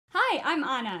Hi, I'm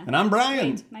Anna. And I'm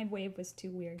Brian. Wait, my wave was too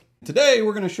weird. Today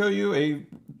we're going to show you a...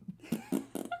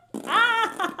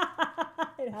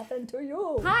 It happened to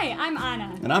you. Hi, I'm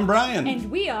Anna. And I'm Brian.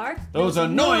 And we are... Those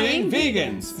Annoying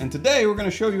Vegans. And today we're going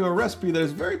to show you a recipe that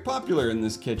is very popular in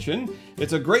this kitchen.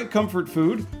 It's a great comfort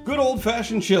food, good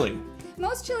old-fashioned chili.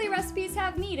 Most chili recipes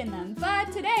have meat in them,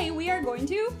 but today we are going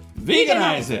to...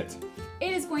 Veganize it!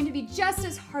 It is going to be just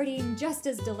as hearty and just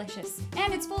as delicious,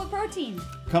 and it's full of protein.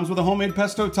 Comes with a homemade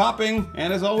pesto topping,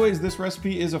 and as always, this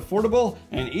recipe is affordable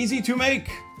and easy to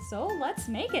make. So let's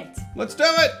make it. Let's do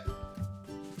it!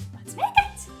 Let's make it!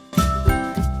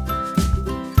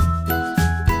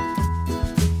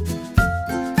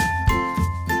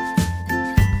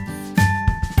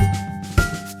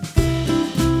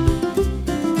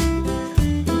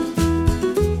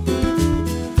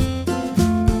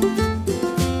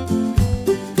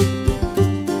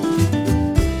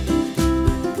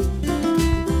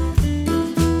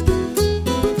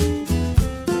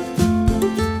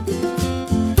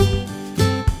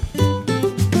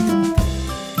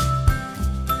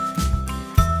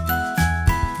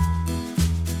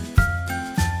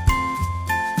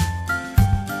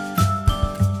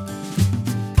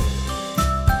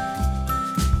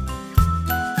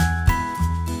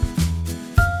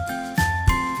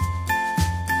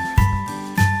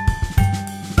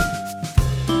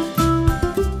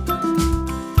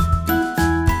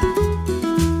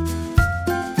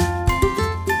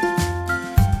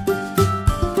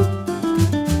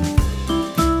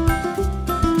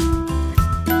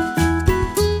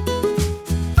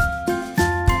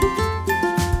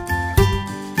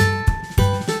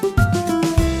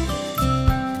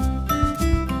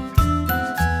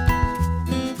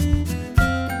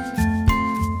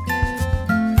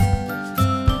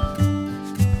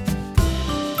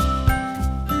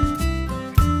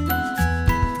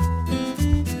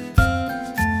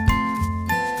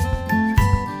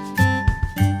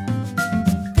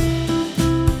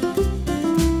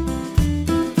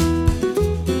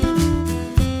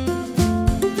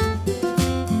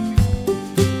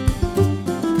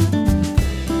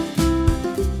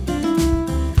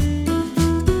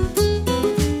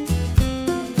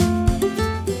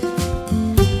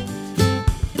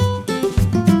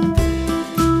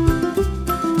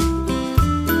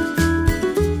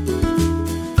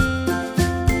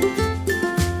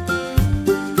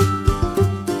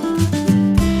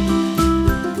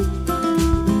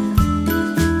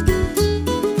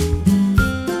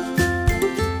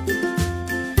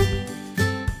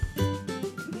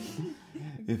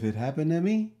 If it happened to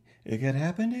me, it could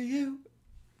happen to you.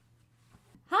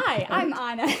 Hi, I'm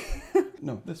Anna.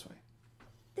 No, this way.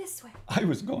 This way. I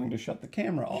was going to shut the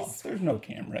camera off. There's no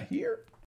camera here.